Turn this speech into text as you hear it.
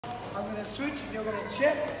I'm going to switch and you're going to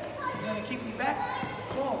check. You're going to kick me back.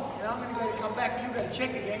 Boom. And I'm going to go to come back and you're going to check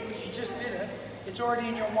again because you just did it. It's already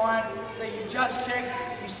in your mind that you just checked.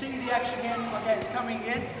 You see the action again. Okay, it's coming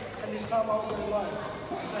again. And this time I'll go low.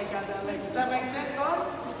 I'll take out that leg. Does that make sense, guys?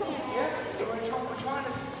 Yeah? So we're trying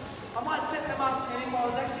to... I might set them up, and if I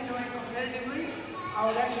was actually doing it competitively, I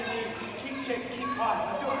would actually kick, check, kick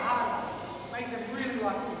high. I'd do it harder. Make them really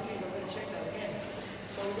like, oh, geez, I better check that again.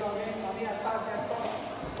 So we go again. I'm here, start that boom,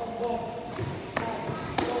 boom, boom, boom,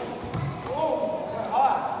 boom, boom. Go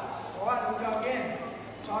higher. All right, then we go again.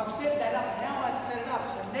 So I've set that up. Now I've set it up.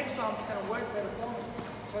 So next time it's going to work better for me.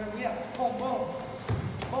 So I'm here, boom, boom,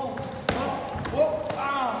 boom, boom, boom,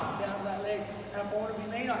 bam, down to that leg. And if I want to be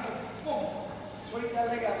mean, I can boom. Sweep that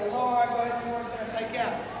leg out. The lower I go, the more it's going to take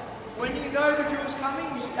out. When you know the drill's coming,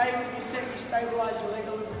 you stay with your set, you stabilise your leg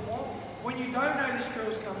a little bit more. When you don't know this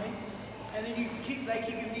drill's coming, and then you kick, they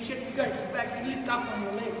kick, and you check, you go, kick back, you lift up on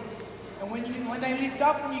your leg. And when they lift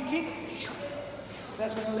up, when you kick,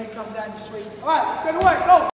 that's when the leg comes down, you sweep. Alright, let's go to work, go!